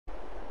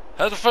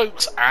Hello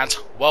folks, and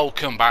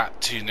welcome back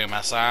to No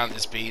Man's Land.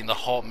 It's been a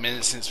hot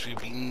minute since we've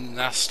been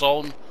last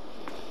on,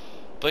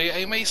 but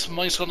yeah,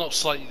 mine's gone up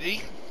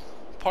slightly.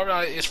 Part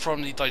of that is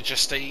from the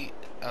digestate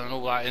and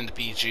all that in the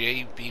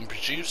BGA being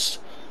produced.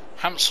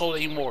 Haven't sold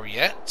any more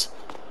yet.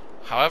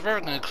 However,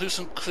 I'm going to include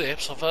some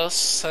clips of us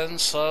selling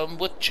some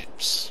wood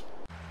chips.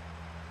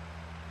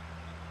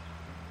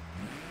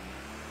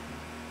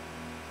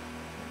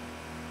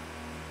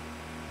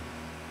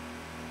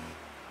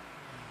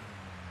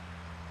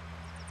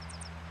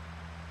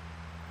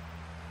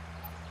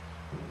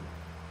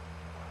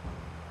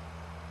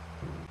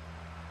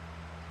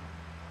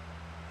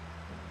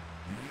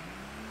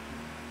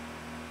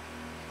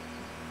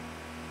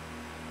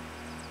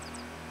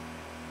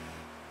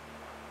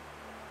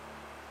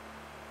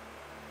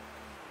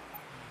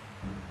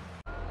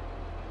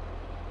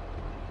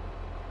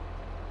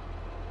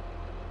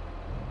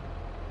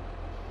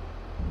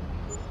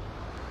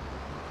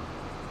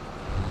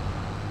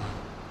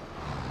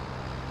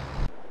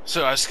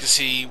 So as you can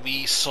see,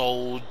 we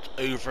sold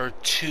over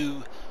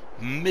 2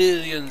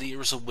 million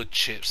litres of wood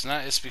chips, and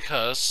that is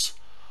because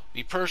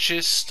we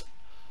purchased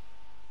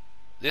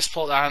this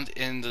plot land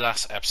in the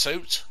last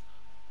episode.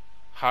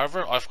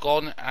 However, I've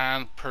gone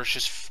and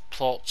purchased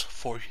plot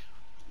for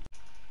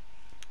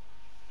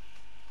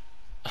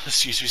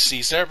excuse me,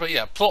 sneeze there, but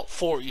yeah, plot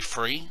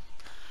 43,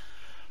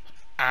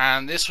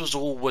 and this was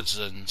all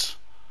woodland.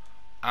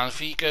 And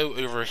if we go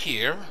over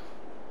here,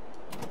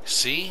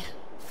 see,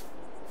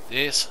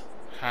 this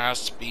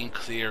has been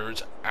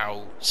cleared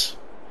out.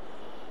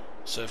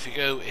 So if you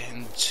go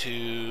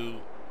into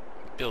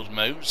build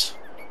mode,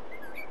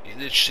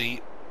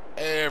 literally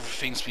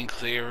everything's been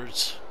cleared,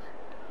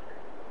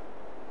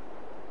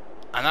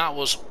 and that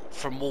was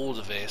from all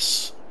of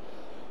this.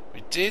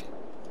 We did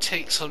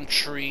take some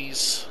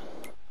trees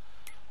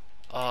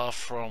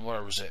from,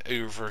 where was it,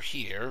 over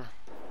here.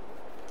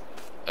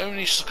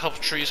 Only just a couple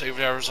trees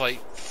over there. Was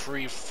like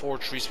 3 or 4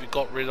 trees we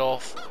got rid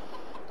of.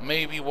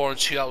 Maybe 1 or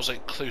 2 that was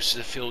like close to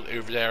the field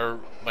over there,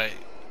 like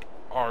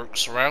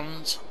arcs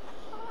around.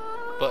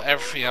 But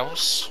everything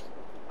else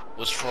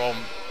was from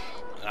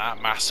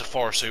that massive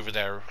forest over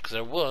there. Because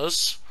there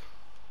was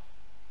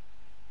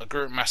a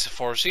great massive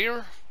forest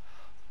here,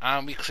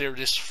 and we cleared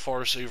this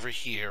forest over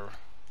here.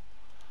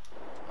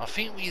 I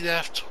think we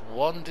left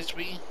one, did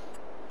we?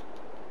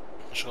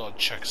 I just gotta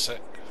check a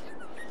sec.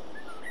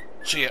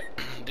 So yeah,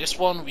 this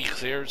one we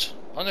cleared.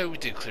 I know we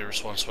did clear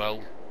this one as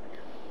well.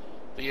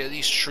 But yeah,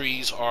 these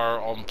trees are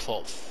on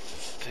plot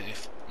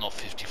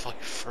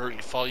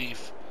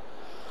 35,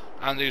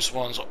 and those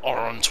ones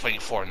are on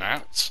 24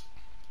 now.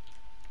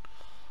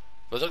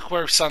 But look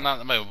where we stand at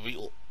the moment. We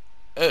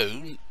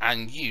own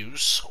and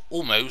use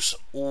almost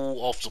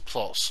all of the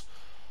plots.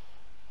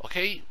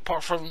 Okay,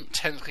 apart from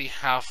technically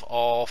half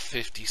of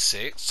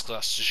 56, because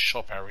that's the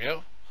shop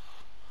area.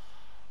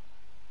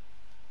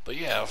 But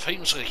yeah, I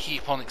think it's going to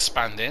keep on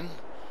expanding.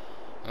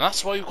 And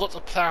that's why we've got the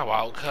plough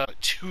out, cause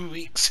 2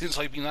 weeks since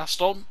I've been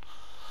last on.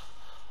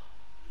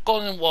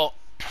 Gone in what,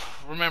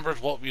 remembered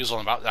what we was on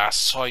about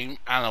last time,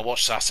 and I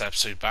watched last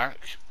episode back.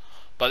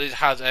 But it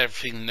had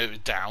everything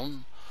noted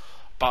down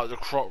about the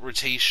crop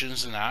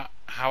rotations and that.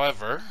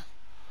 However,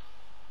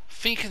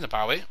 thinking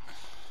about it,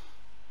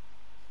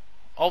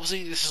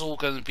 obviously this is all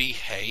going to be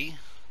hay,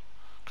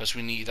 because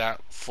we need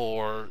that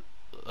for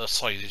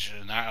silage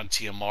and that and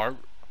TMR.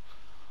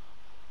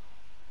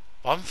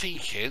 But I'm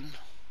thinking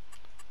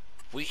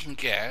we can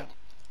get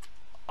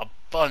a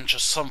bunch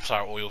of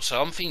sunflower oil, so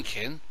I'm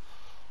thinking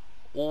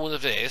all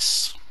of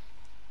this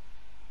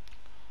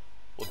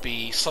would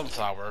be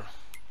sunflower.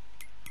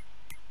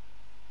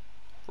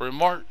 We're in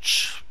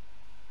March,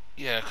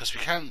 yeah, because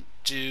we can't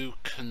do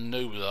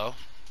canola,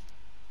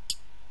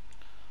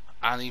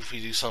 and if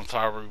we do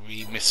sunflower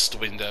we miss the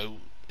window,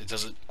 it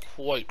doesn't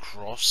quite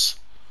cross.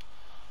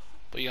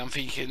 But yeah, I'm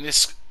thinking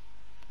this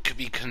could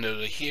be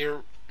canola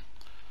here.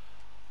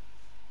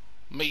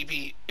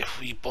 Maybe if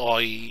we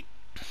buy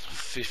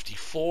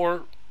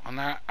 54 on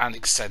that and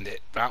extend it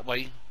that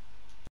way.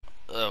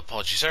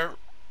 Apologies there.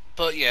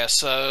 But yeah,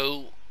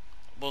 so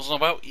what was it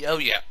about? Oh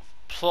yeah,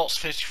 plots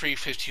 53,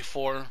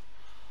 54.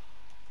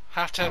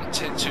 Have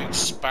tempted to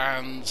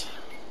expand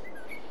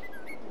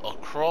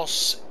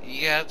across.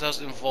 Yeah, it does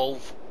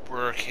involve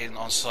working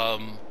on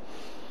some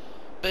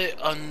bit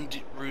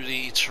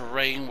unruly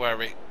terrain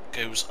where it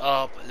goes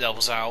up,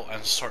 levels out,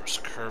 and starts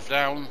to curve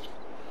down.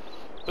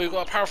 But we've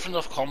got a powerful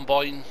enough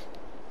combine.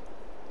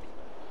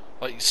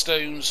 Like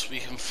stones, we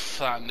can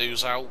flatten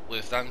those out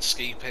with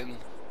landscaping.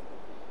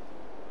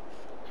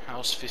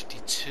 House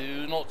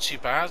 52, not too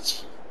bad.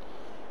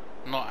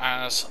 Not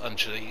as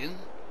undulating.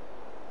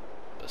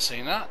 But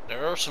saying that,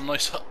 there are some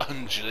nice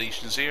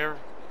undulations here.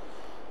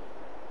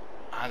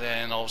 And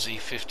then obviously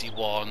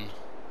 51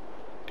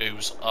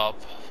 goes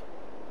up.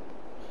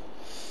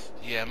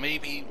 Yeah,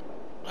 maybe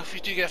if we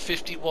do get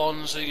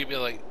 51s, they're gonna be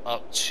like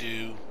up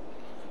to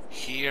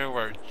here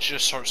where it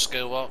just starts to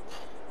go up,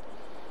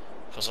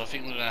 because I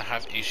think we're going to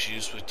have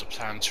issues with the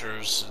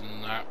planters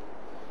and that.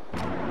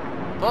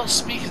 But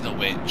speaking of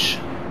which,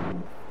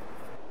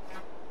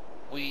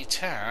 we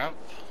tap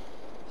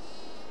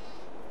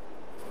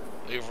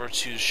over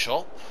to the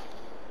shop.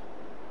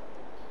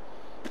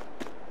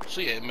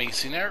 So yeah,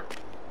 amazing there.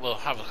 We'll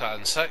have a look at it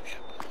in a sec.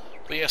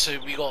 But yeah, so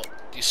we got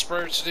the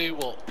sprayer to do,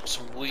 well,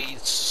 some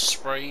weeds to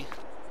spray.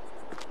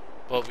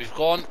 But we've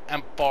gone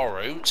and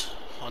borrowed.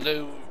 I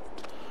know.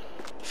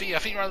 I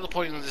think we're at the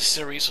point of this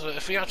series. So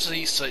if we have to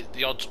lease like,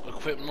 the odd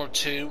equipment or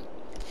two,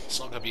 it's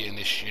not going to be an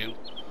issue.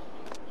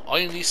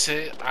 I only see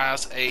it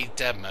as a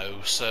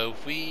demo. So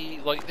if we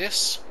like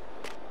this,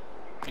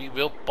 we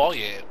will buy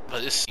it.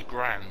 But this is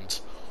grand.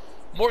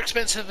 More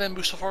expensive than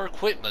most of our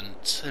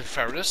equipment, in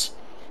fairness.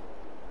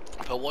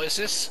 But what is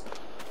this?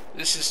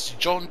 This is the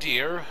John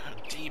Deere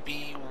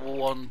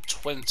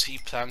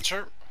DB120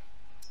 planter.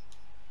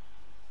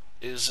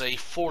 It is a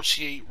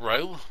 48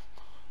 row.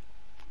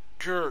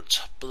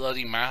 Girt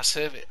bloody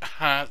massive. It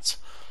had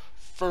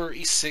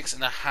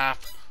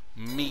 36.5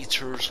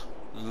 meters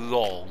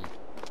long.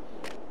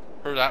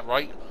 Heard that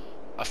right?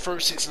 A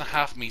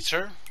 36.5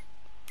 meter.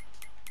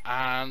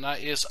 And that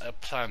is a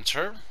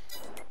planter.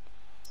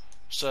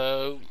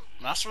 So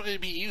that's what we're going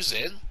to be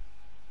using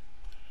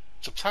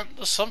to plant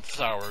the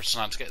sunflowers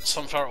and to get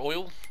sunflower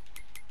oil.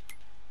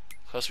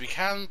 Because we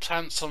can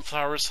plant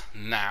sunflowers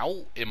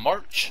now in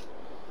March.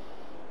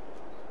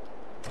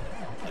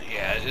 But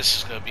yeah, this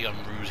is going to be a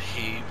rude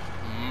heap.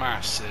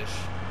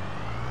 Massive.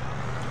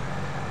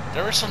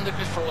 There is some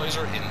liquid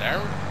fertilizer in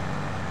there.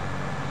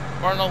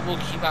 Whether or not we'll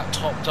keep that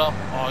topped up,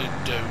 I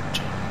don't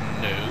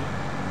know.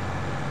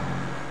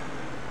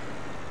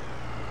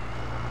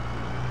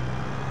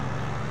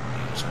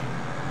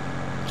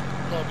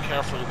 Gotta be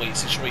careful of the weight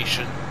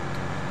situation.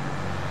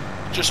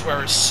 Just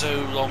where it's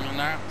so long and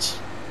that.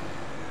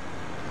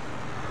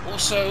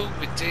 Also,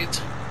 we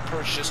did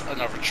purchase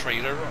another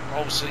trailer.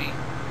 Obviously,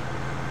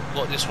 we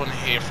got this one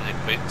here for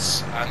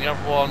liquids, and the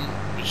other one,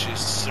 which is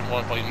the similar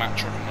one by Matt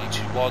Trucker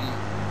 921,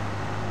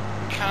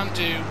 can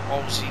do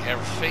obviously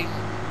everything.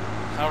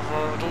 However,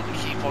 I don't want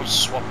to keep on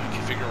swapping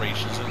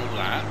configurations and all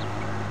that.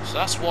 So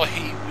that's why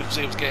he was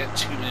able to get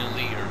 2 million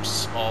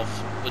litres of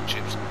wood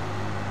chips.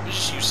 We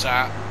just use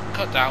that,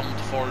 cut down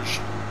the forage,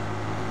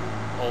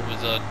 all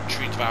with the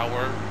tree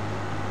devour,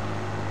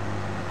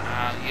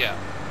 and yeah,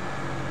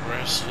 the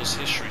rest was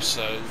history.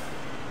 So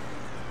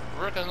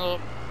we're gonna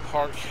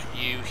park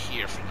you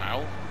here for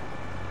now,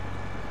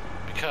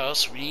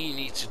 because we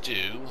need to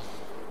do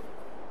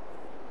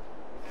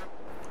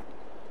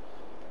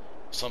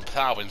some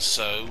ploughing.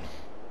 So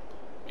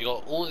we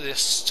got all of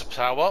this to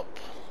plough up,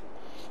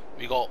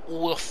 we got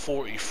all of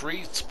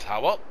 43 to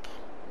plough up,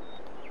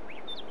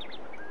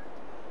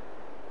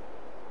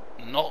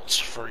 not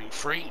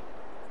 33,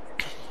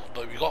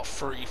 but we got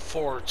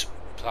 34 to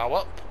plough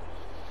up.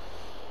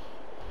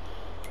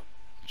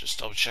 Just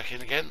double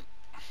checking again.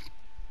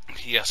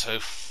 Yeah, so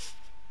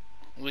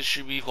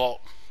literally we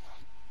got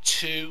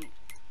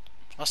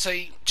I'll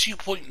say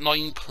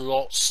 2.9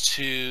 plots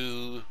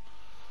to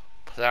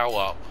plough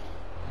up.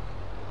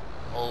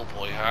 Oh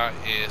boy, that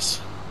is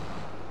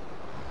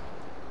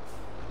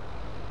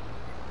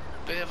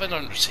a bit of an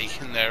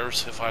undertaking there,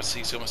 if I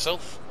say so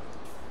myself.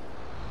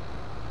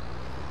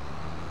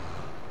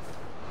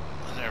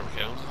 And there we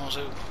go.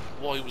 Also,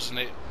 why wasn't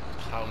it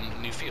ploughing the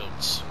new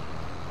fields?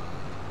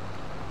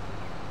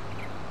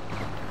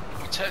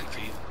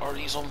 Technically, are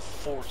these on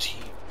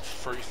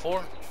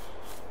 34?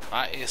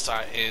 That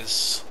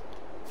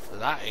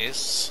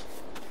is,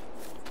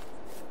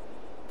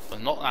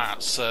 but not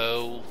that.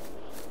 So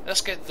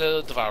let's get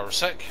the devourer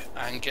sec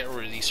and get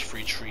rid of these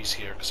 3 trees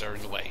here because they're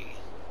in the way.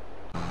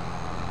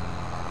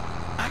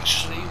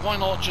 Actually, why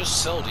not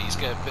just sell these,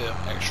 get a bit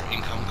of extra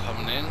income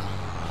coming in?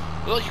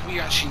 Like,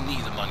 we actually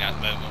need the money at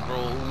the moment. We're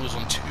almost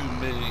on 2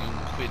 million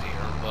quid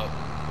here, but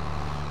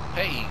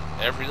hey,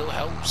 every little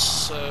helps.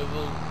 So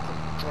we'll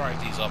drag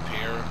these up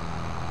here.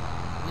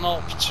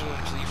 Not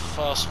particularly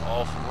fussed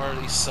off where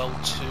they sell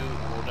to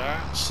or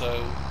that,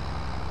 so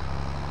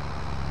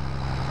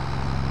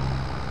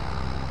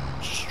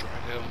just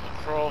drag them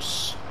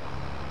across.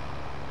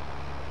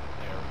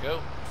 There we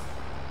go.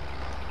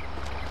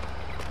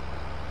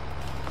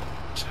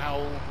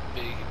 How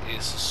big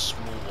is the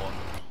small one?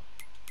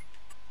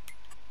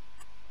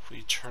 If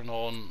we turn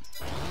on,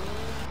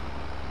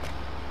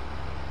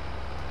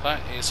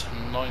 that is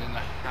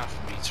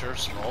 9.5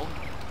 meters long.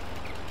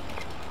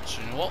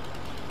 So you know what?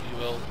 We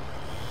will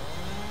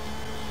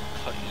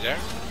cut you there,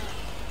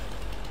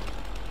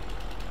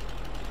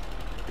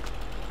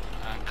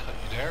 and cut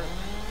you there,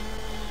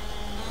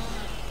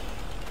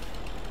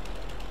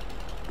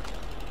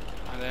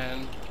 and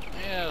then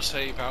yeah, I'll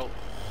say about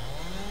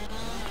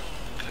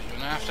cut you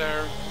in half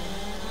there.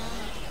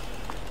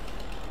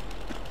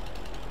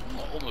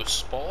 Almost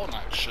spot on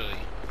actually.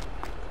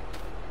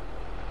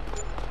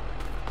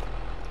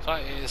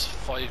 That is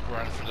 £5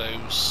 grand for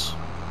those.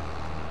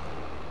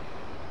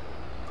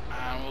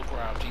 And we'll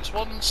grab these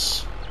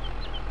ones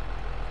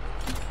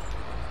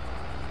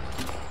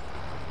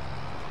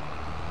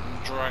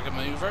and drag them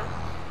over.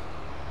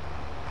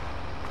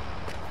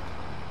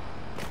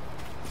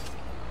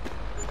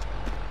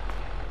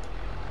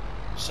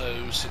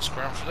 So 6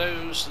 grand for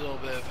those, a little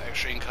bit of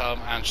extra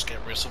income, and just get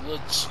rid of some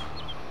woods.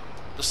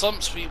 The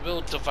stumps we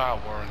will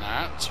devour and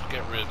that,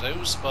 get rid of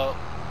those, but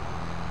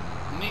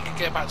we need to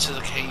get back to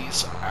the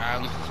caves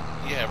and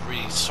yeah,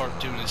 really start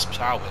doing this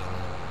plowing.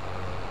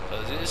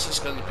 But this is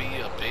going to be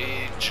a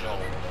big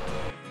job.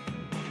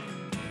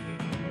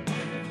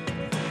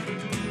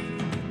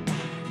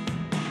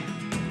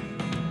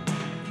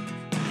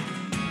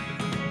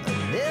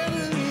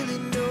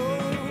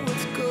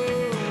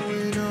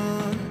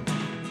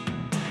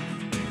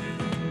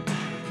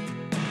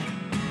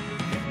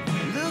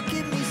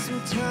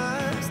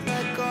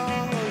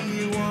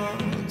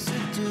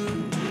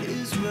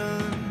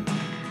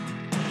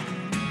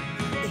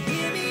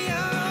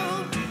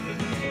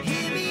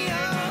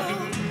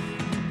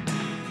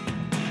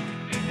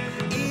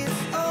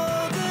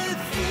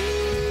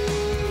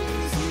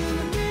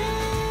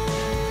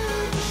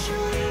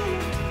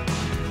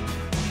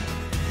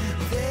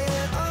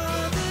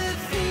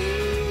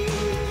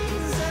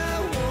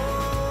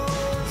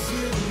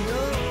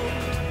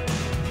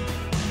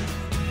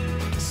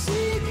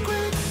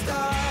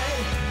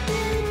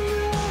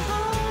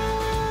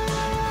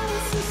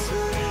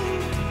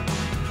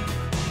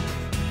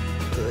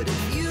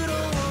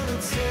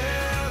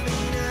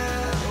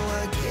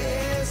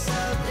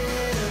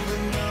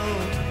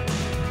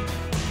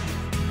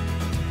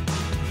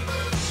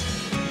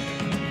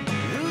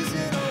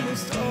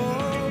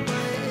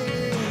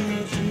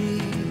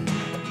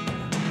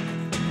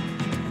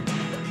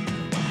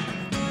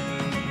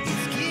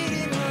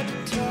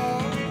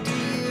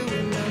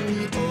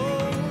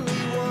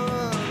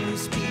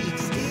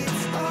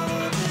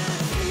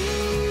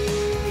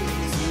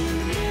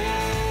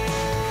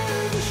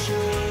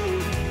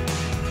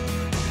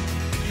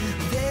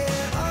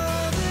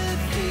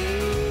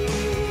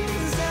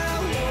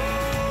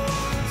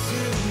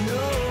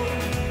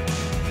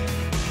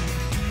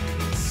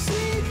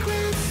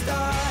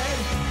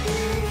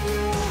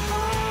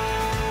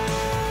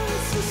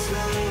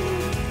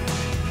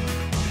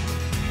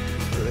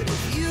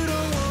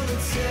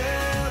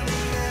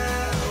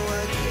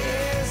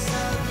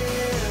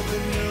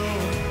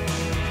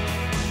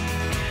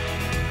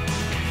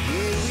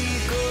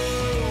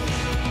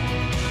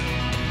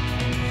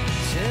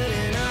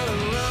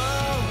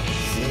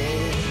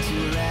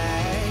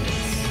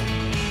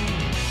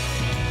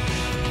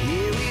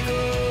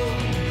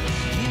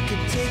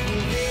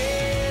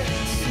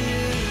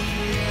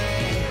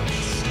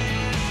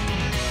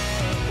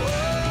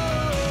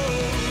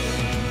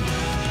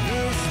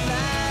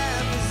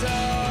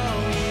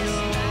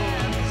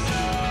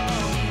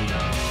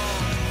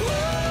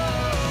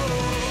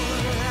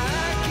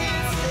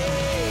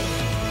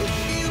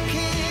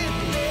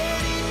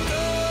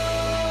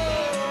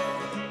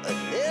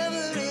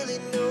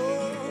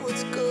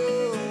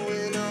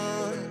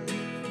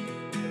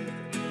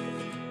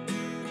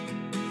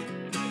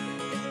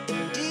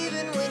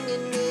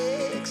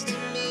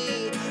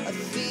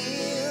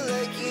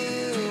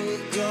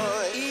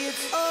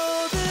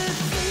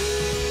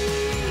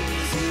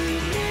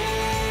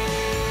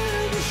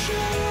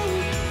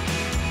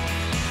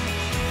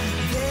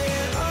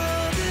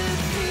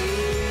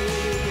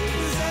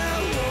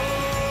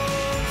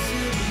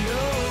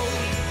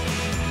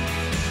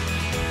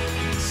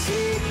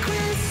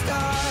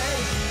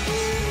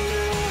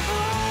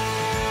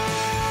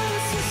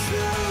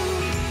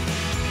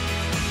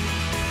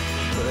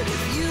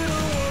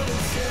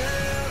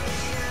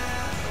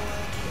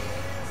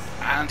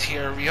 And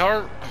here we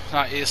are,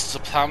 that is the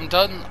plan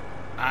done,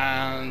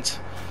 and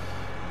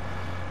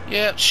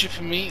yeah,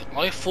 shipping meat.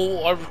 I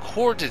thought I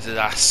recorded the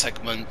last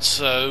segment,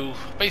 so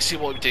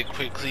basically what we did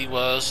quickly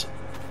was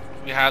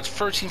we had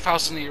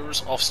 13,000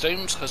 litres of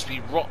stones because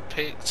we rock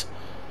picked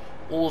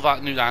all of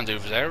that new land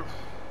over there,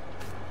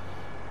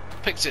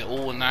 picked it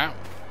all in that,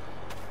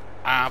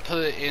 and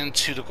put it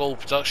into the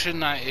gold production.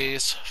 That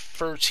is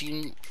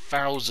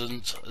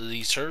 13,000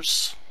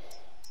 litres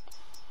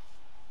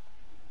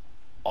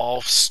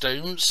of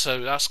stones, so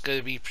that's going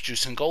to be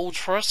producing gold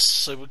for us.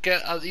 So we'll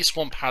get at least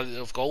one pallet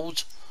of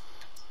gold.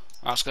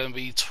 That's going to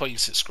be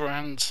 26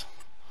 grand.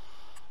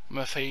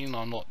 Methane,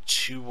 I'm not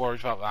too worried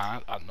about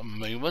that at the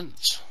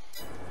moment.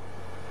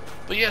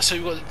 But yeah, so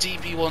we've got the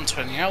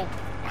DB120 out,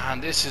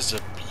 and this is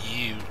a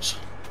beaut.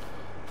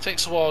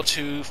 Takes a while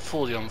to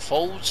fully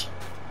unfold.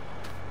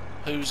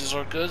 Hoses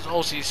are good.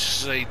 Obviously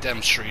this is a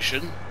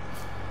demonstration,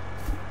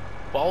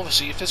 but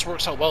obviously if this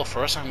works out well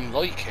for us and we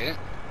like it,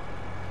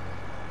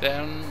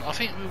 then I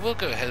think we will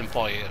go ahead and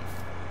buy it.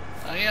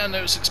 Yeah, I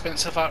know it's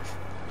expensive at,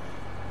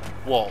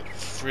 what,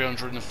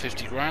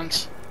 350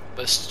 grand?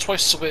 But it's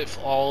twice the width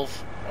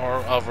of our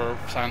other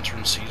planter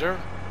and seeder.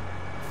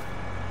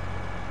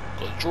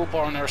 Got a draw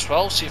bar in there as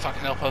well, see if I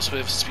can help us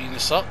with speeding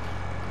this up.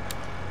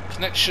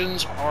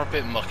 Connections are a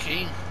bit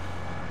mucky.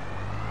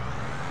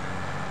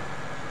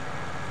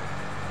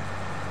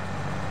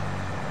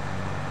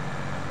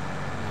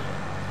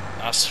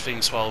 That's the thing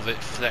as well, with it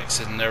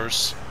flexing.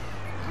 There's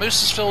most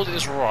of this field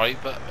is right,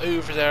 but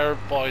over there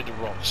by the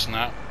rocks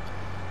now,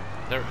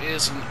 there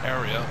is an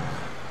area.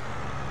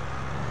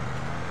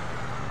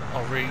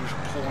 already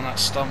pulling that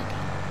stump.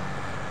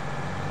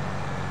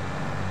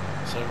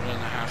 So we're going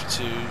to have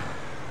to...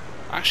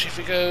 Actually, if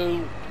we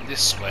go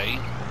this way,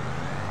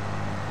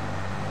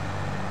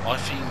 I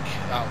think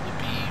that would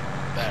be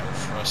better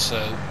for us.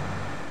 So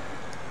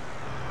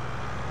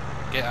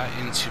get that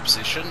into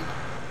position.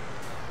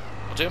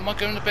 I don't mind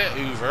going a bit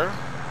over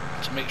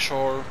to make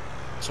sure,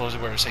 as long as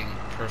we're saying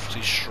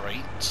perfectly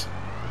straight.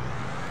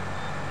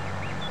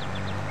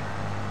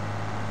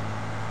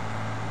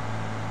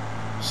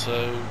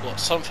 So got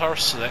sunflower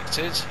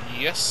selected,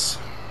 yes.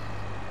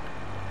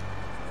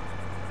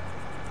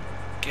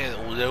 Get it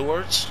all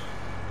lowered.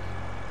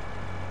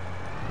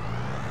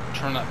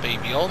 Turn that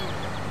baby on.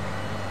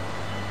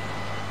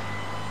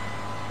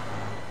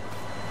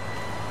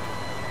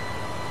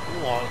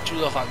 Oh, I do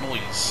love that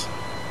noise.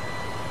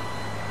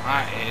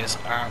 That is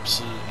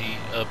absolutely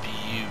a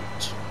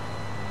beaut.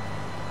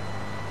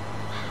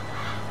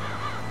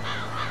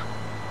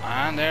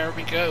 And there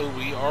we go,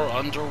 we are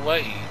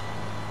underway.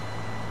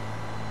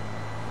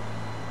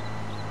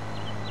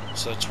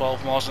 So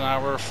 12 miles an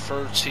hour,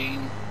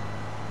 13.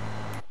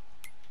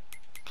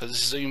 Because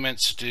this is only meant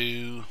to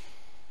do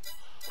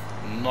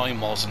 9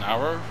 miles an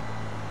hour.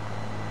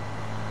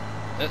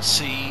 Let's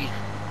see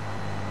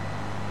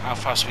how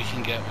fast we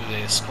can get with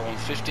this. Come on,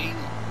 15.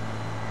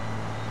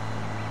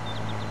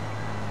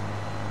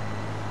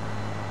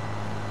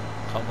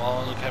 Come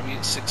on, look at me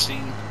at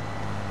 16.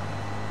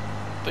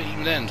 But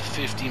even then,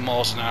 15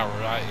 miles an hour,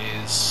 that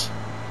is...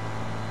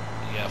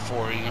 Yeah,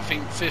 14. I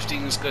think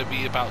 15 is going to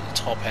be about the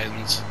top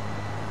end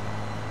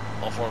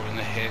of what we're going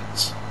to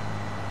hit.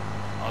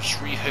 I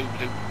just really hope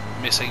we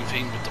don't miss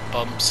anything with the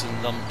bumps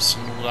and lumps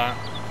and all that.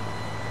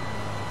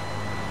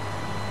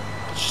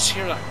 But just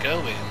hear that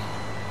going.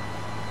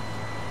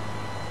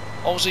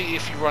 Obviously,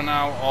 if you run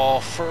out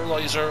of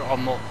fertilizer,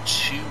 I'm not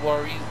too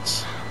worried.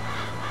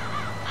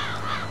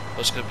 But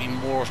it's going to be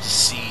more of the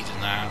seed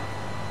in that.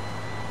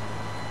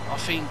 I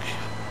think,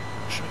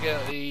 should we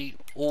get a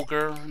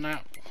auger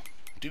now?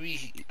 Do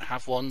we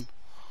have one?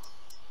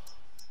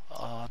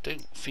 I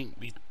don't think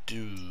we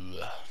do.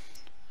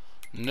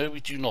 No, we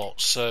do not.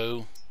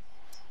 So,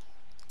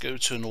 go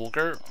to an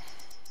auger.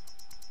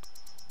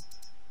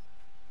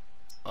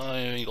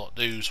 I only got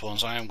those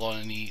ones. I haven't got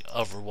any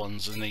other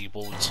ones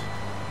enabled.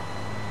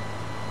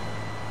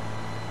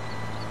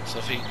 So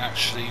I think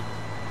actually,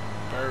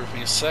 bear with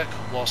me a sec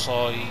whilst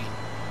I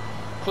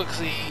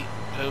quickly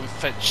go and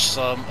fetch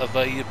some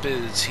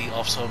availability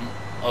of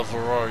a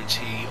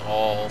variety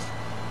of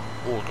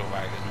auger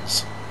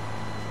wagons.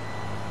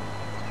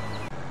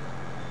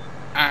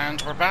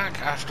 And we're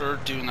back after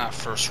doing that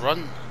first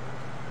run.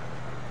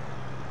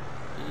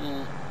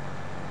 Ooh,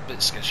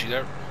 bit sketchy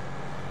there.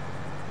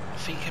 I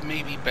think it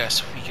may be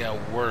best if we get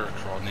a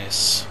worker on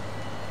this,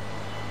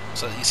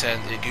 so at least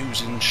it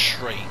goes in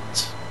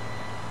straight.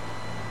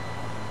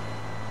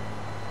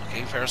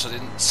 Okay, first I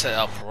didn't set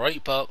up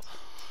right, but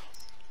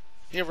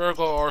here we've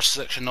got our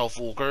selection of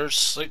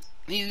augers. Like,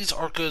 these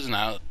are good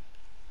now,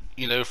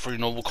 you know, for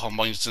normal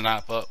combines and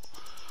that, but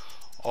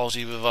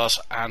obviously with us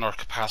and our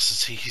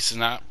capacities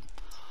and that,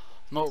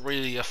 not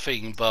really a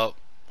thing. But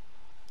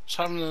just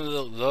having a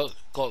little look,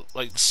 got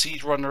like the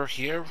seed runner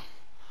here.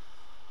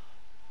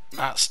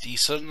 That's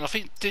decent. I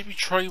think, did we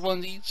try one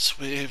of these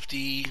with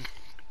the,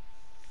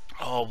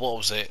 oh, what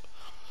was it?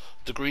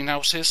 The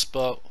greenhouses,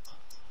 but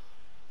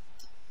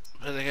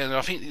again,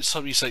 I think some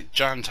of these like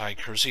Jan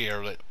Tankers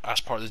here, like as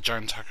part of the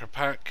Jan Tanker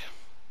pack.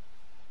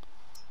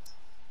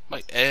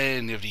 Like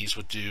any of these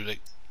would do,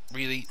 like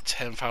really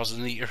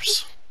 10,000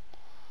 litres.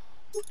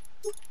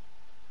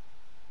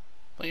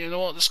 But you know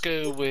what, let's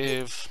go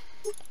with,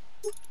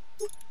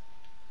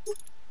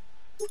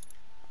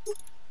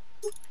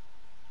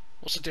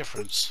 what's the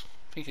difference?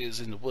 I think it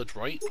is in the wood,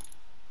 right?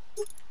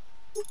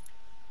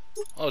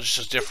 Oh,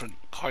 just a different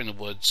kind of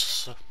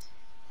woods.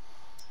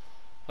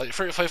 Like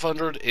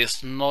 3500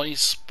 is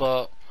nice,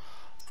 but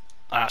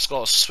it's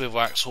got a swivel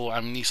axle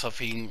and we need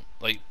something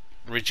like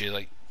rigid,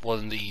 like one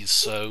of these.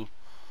 So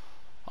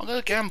I'm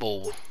gonna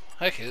gamble.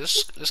 Okay,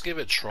 let's give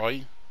it a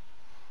try.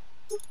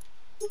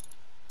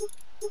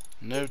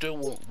 No, don't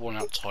want worn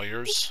out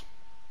tires.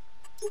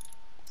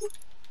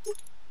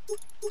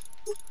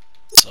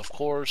 So of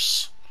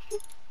course.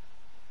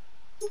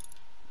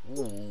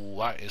 Ooh,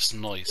 that is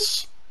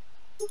nice.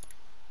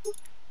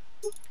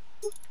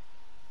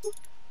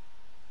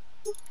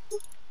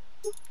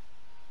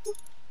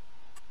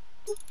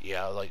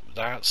 Yeah, I like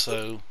that.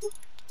 So,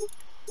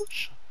 do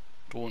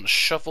you want a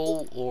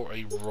shovel or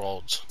a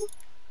rod?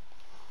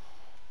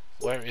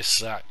 Where is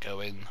that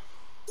going?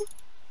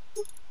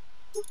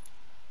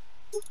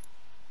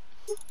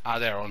 Ah,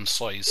 there on the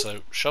side.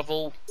 So,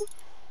 shovel.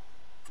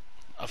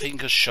 I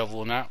think a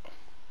shovel now.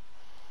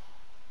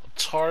 A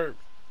tarp.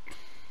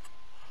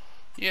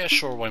 Yeah,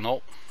 sure, why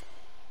not?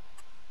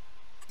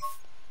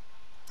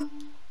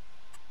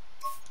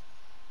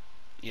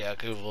 Yeah,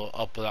 go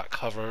up with that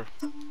cover.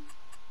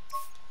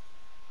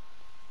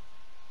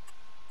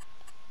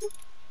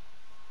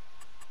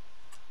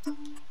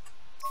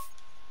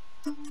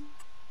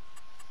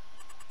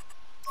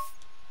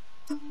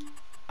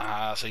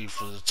 that's only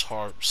for the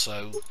tarp,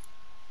 so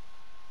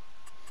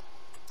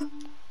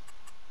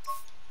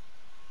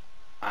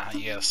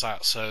yes,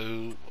 that.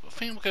 So I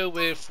think we'll go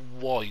with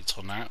white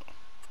on that.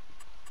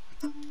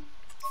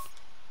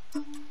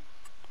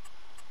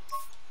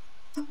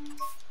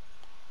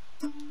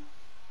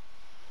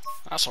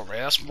 That's alright,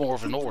 that's more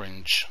of an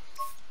orange.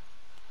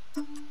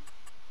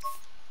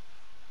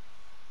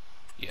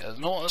 Yeah,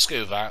 no, let's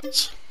go with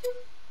that.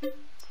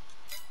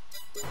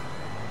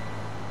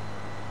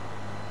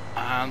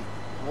 And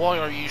why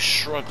are you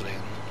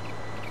struggling?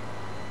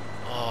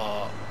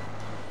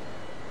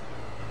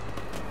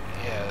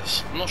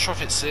 Yes, I'm not sure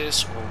if it's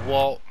this or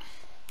what.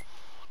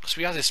 Because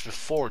we had this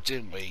before,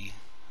 didn't we?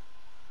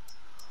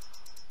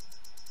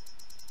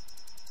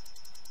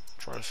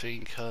 Try to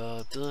think,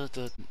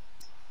 that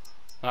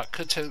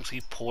could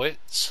technically pull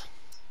it.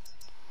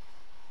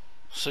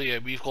 So yeah,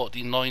 we've got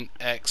the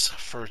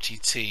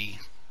 9X30T.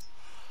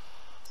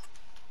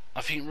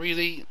 I think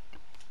really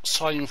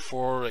signing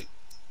for like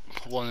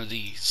one of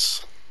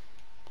these.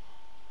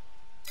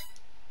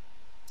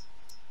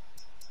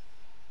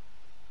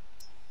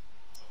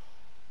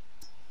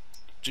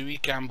 Do we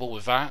gamble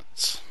with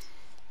that?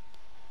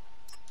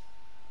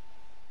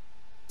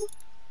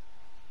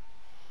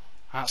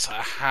 That's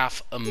at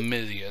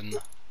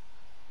 $500,000.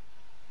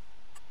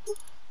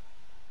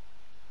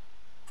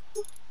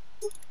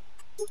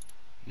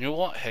 You know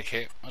what? Heck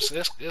it.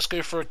 Let's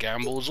go for a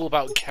gamble. It's all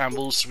about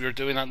gambles we're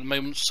doing at the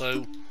moment,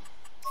 so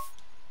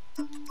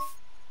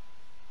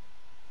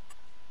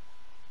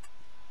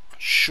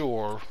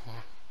sure.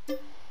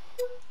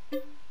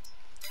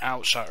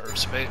 Ouch, that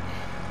hurts a bit.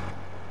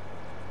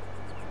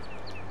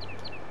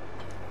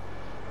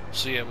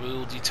 So yeah,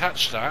 we'll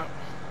detach that,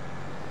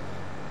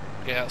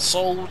 get that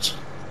sold,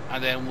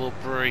 and then we'll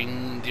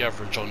bring the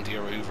other John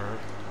Deere over.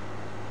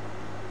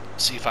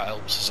 See if that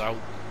helps us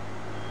out.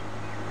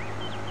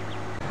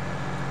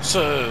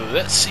 So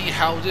let's see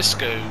how this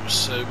goes.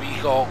 So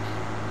we got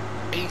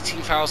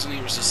 18,000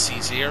 litres of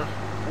seeds here,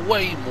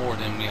 way more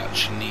than we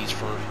actually need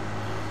for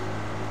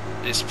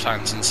this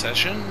planting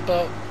session,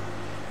 but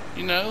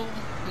you know,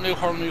 no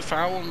harm, no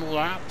foul and all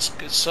that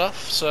good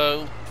stuff.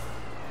 So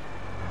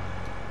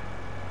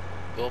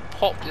we'll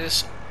pop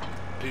this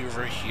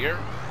over here.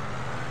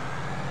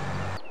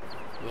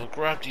 We'll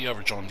grab the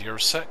other John Deere a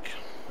sec.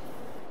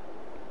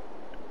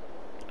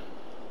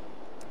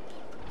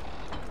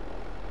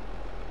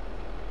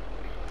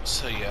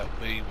 So yeah,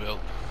 we will.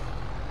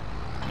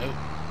 Nope.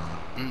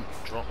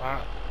 Drop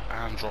that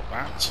and drop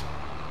that.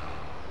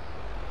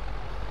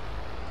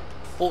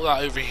 Brought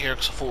that over here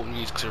because I thought we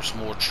needed to clear some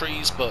more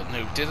trees, but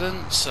no,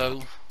 didn't.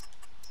 So,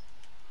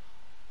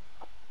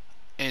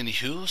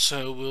 anywho,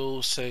 so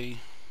we'll say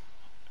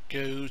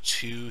go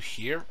to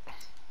here.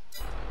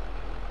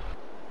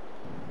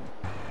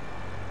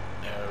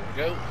 There we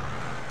go.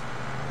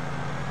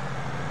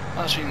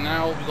 Actually,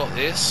 now we got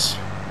this.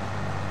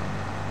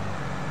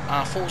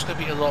 I thought it was going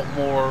to be a lot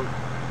more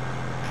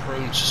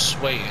prone to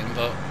swaying,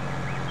 but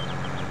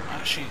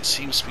actually it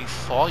seems to be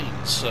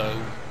fine.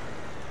 So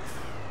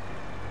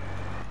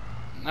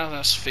now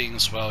that's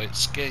things. Well,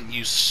 it's getting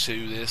used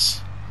to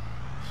this.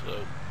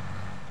 So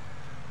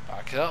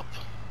back it up.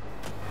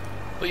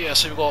 But yeah,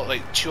 so we've got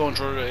like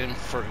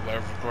 230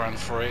 whatever grand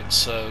for it.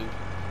 So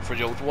for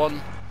the old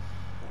one,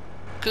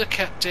 could have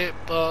kept it,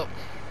 but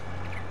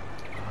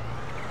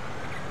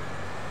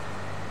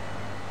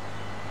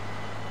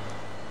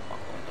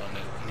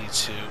I need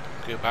to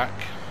go back,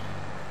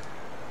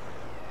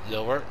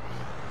 lower,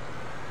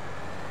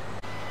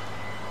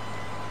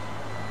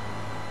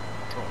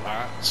 drop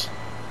that.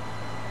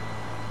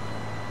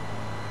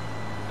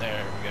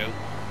 There we go.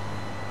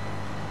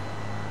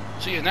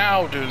 So yeah,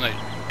 now we're doing like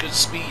good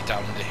speed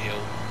down the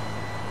hill.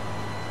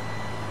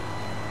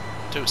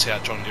 Don't see how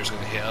John Deere's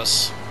going to hit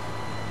us.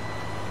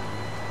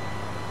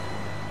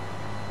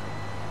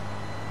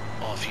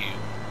 Oh, if you,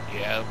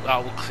 yeah,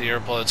 that will clear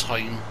by the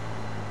time.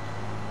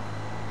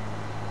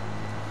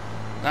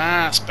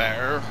 That's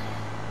better.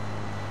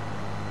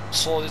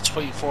 Solid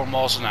 24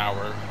 miles an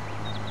hour.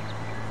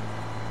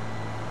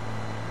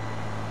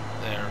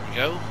 There we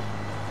go.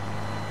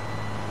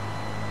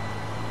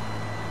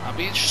 I'll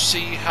be interested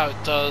to see how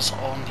it does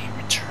on the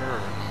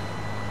return.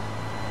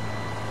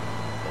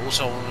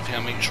 Also, one thing I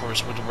make sure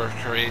is with the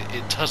worker,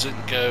 it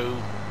doesn't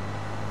go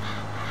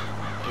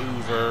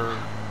over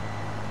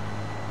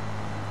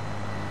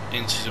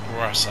into the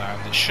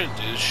grassland. It should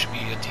do. It should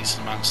be a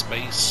decent amount of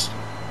space.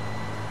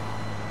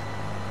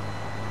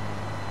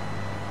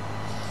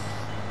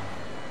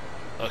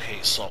 Okay,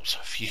 it stopped.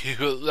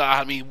 Phew. That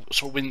had me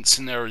sort of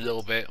wincing there a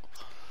little bit.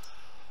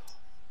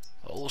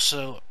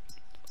 Also,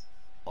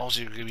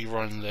 obviously we're going to be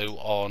running low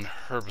on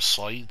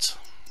herbicides.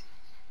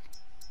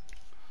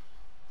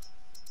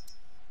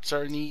 Is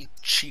there any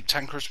cheap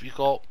tankers we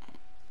got?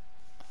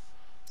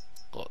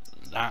 Got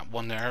that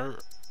one there.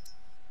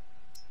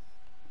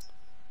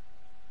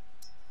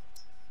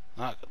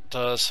 That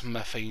does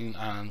methane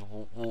and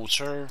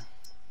water.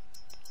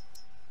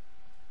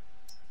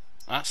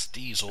 That's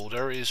diesel.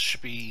 There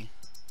should be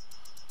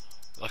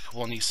like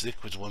one of these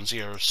liquid ones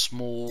here, a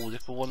small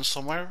liquid one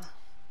somewhere.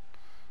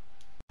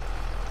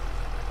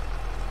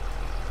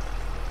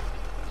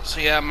 So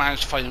yeah, I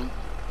managed to find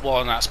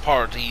one that's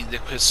part of the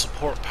liquid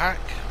support pack.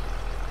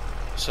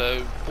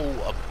 So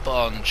bought a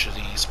bunch of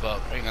these,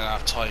 but I ain't gonna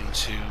have time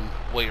to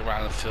wait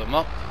around and fill them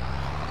up.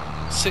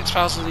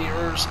 6,000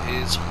 litres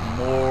is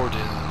more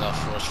than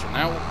enough for us for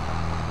now.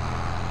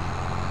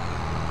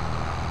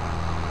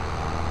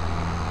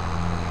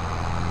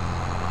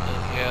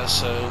 Yeah,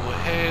 so we'll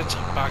head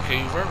back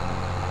over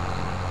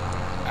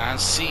and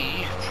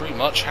see pretty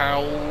much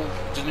how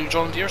the new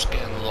John Deere's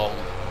getting along.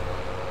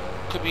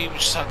 Could be we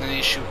just had an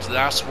issue with the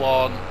last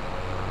one,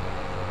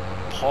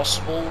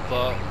 possible,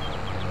 but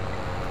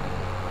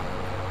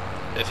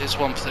if this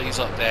one plays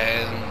up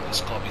then it's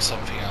got to be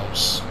something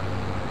else.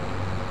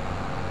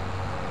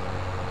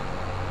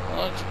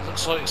 Well, it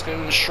looks like it's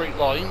going in a straight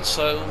line,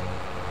 so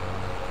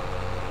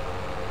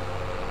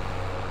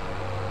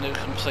no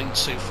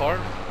complaints so far.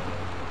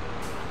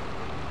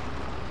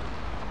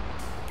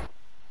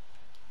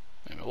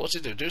 What's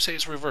it do? Do say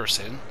it's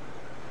reversing.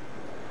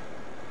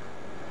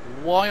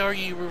 Why are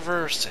you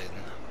reversing?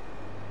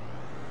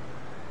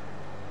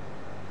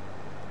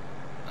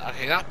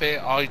 Okay, that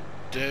bit I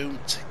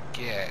don't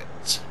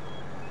get.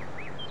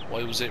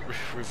 Why was it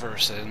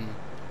reversing?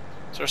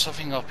 Is there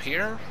something up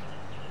here?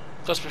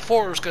 Because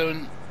before it was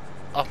going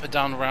up and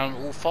down around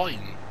all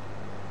fine.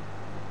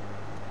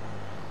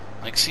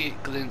 I can see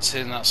it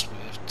glinting, that's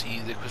with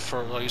the liquid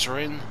fertilizer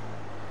in.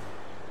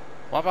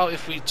 What about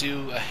if we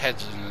do a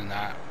heading in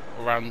that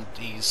around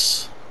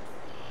these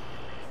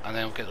and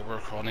then we'll get to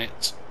work on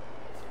it.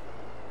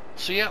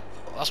 So yeah,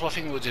 that's what I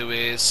think we'll do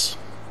is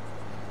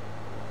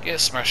get it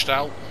smashed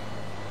out.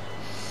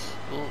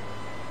 Oh,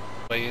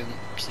 way in,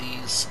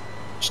 please.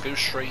 Just go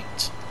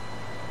straight.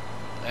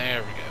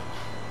 There we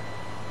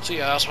go. So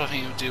yeah, that's what I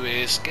think we'll do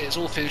is get it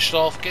all finished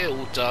off, get it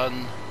all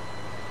done,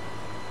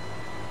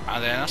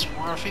 and then that's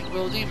where I think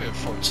we'll leave it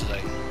for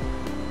today.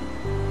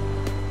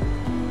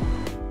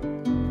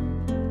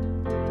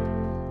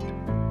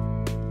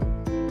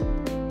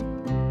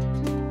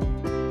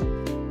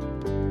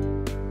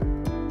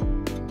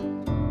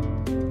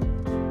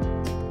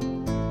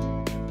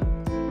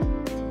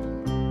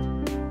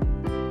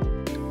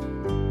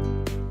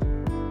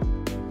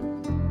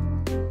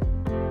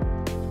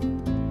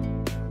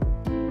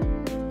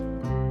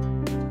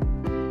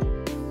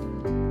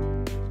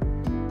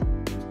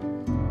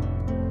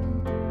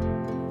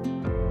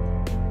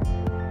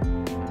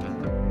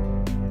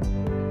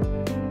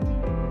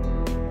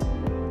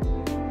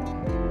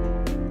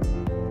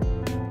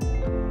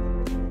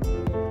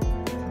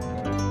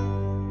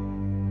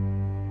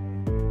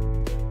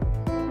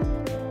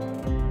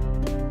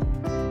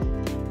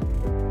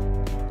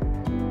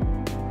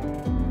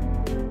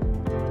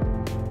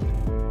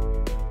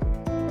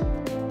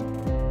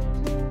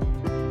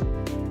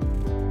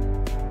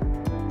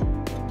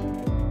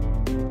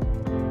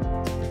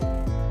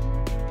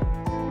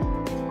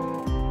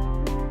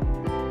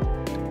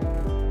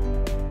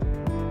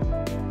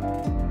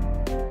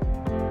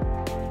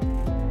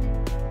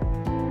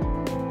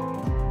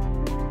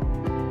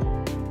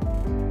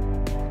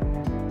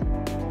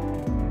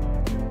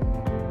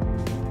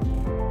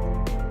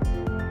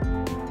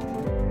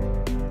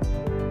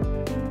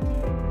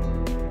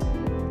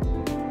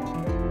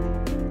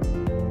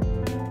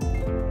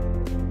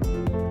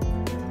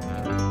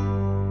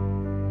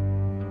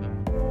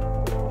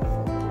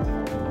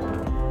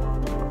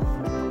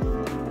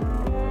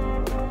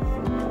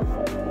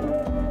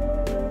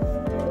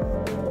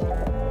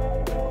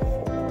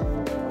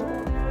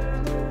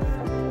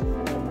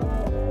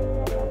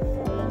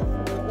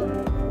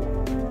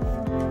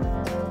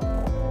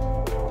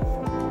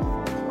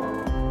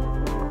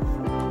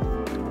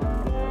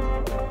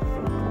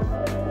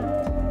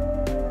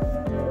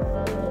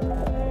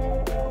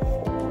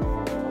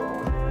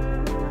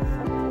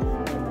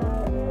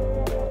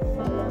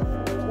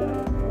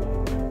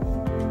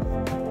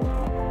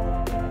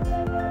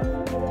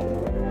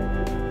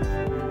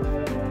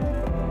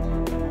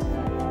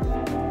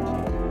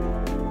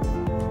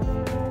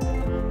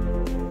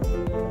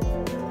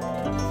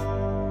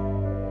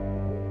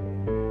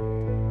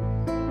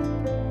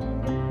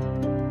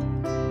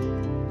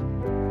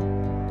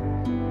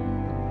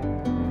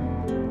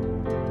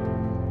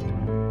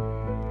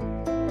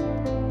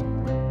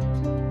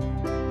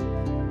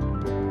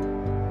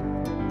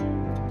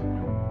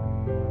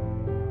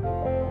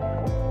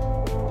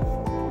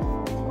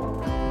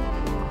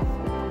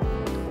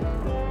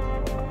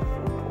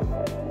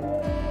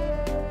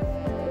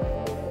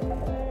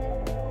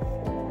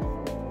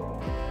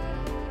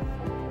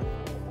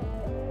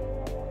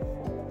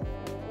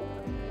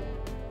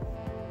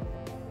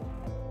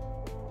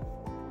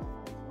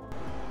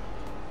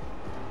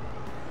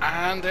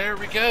 And there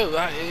we go,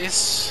 that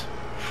is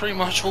pretty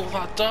much all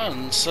that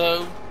done.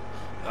 So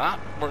that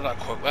worked out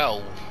quite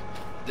well.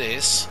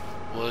 This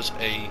was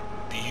a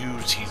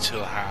beauty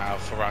to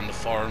have around the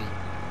farm.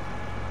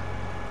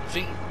 I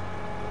think,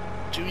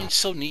 do we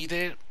still need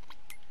it?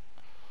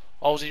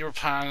 Obviously you were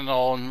planning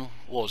on,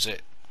 what was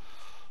it,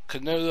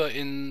 canola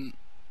in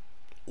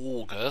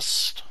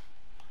August.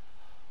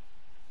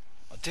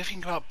 I did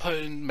think about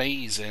putting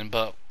maize in,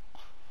 but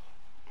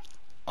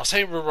I'll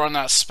say we're running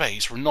out of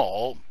space. We're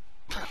not.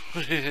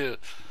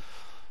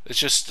 It's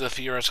just the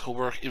theoretical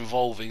work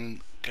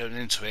involving going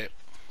into it.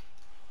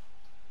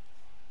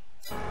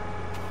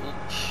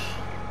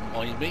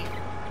 Mind me.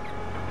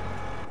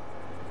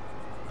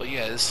 But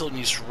yeah, it still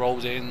needs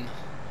rolled in.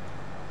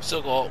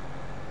 Still got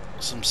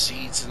some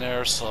seeds in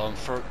there, some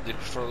liquid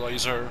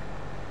fertilizer.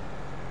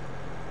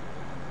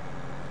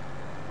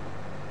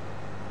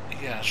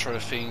 Yeah, trying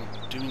to think,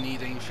 do we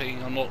need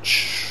anything? I'm not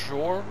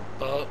sure,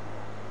 but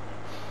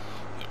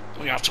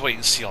we have to wait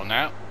and see on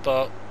that.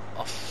 But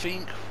I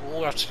think all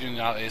we have to do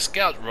now is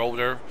get out the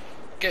roller,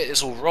 get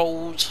this all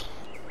rolled,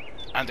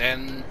 and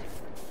then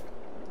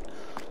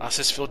that's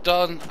this field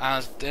done,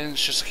 and then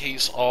it's just a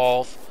case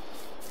of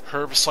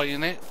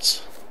herbiciding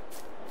it.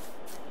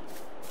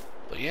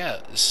 But yeah,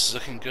 this is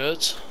looking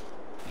good.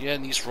 Yeah,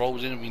 it needs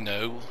rolled in, we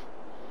know.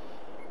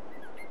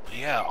 But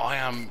yeah, I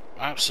am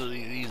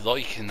absolutely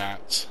liking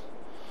that.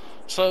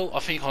 So I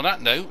think on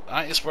that note,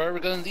 that is where we're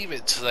going to leave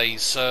it today.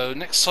 So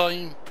next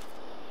time,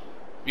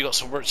 we got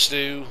some work to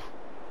do.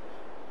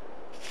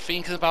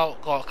 Thinking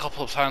about, got a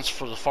couple of plans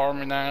for the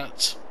farm and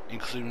that,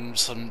 including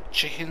some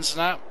chickens and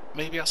that.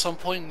 Maybe at some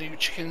point, new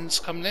chickens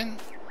coming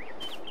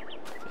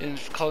in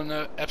calling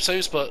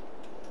episodes, but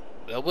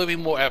there will be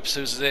more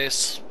episodes of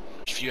this,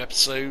 a few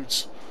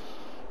episodes.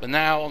 But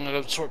now I'm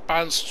going to sort of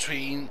balance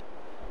between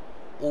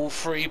all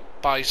three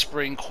by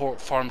spring court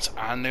farms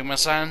and No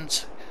Man's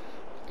Land,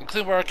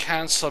 including where I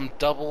can some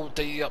double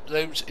daily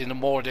uploads in the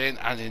morning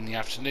and in the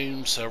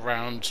afternoon, so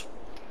around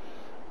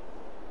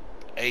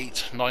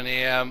 8, 9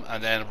 AM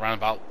and then around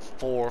about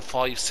 4,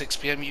 5, 6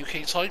 PM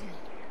UK time.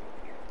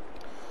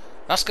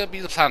 That's going to be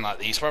the plan at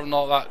least. Whether or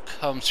not that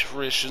comes to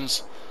fruition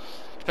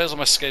depends on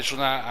my schedule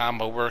now and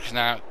my working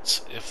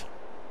out. If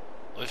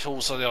all of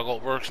a sudden I've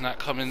got working out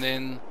coming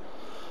in,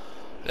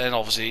 then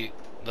obviously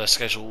the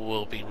schedule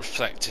will be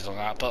reflected on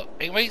that. But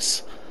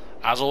anyways,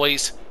 as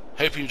always,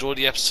 hope you enjoyed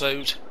the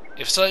episode.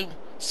 If so,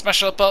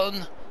 smash that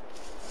button,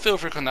 feel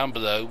free to comment down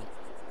below.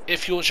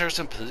 If you're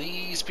interested,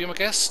 please be my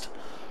guest.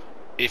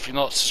 If you're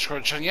not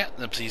subscribed to the channel yet,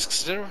 then please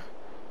consider.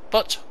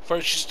 But for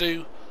what you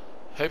do,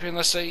 hope you have a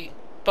nice day.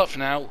 But for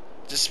now,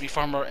 this is me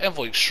Farmer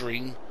Envoy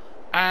Extreme,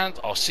 and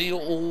I'll see you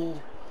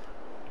all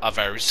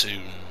very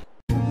soon.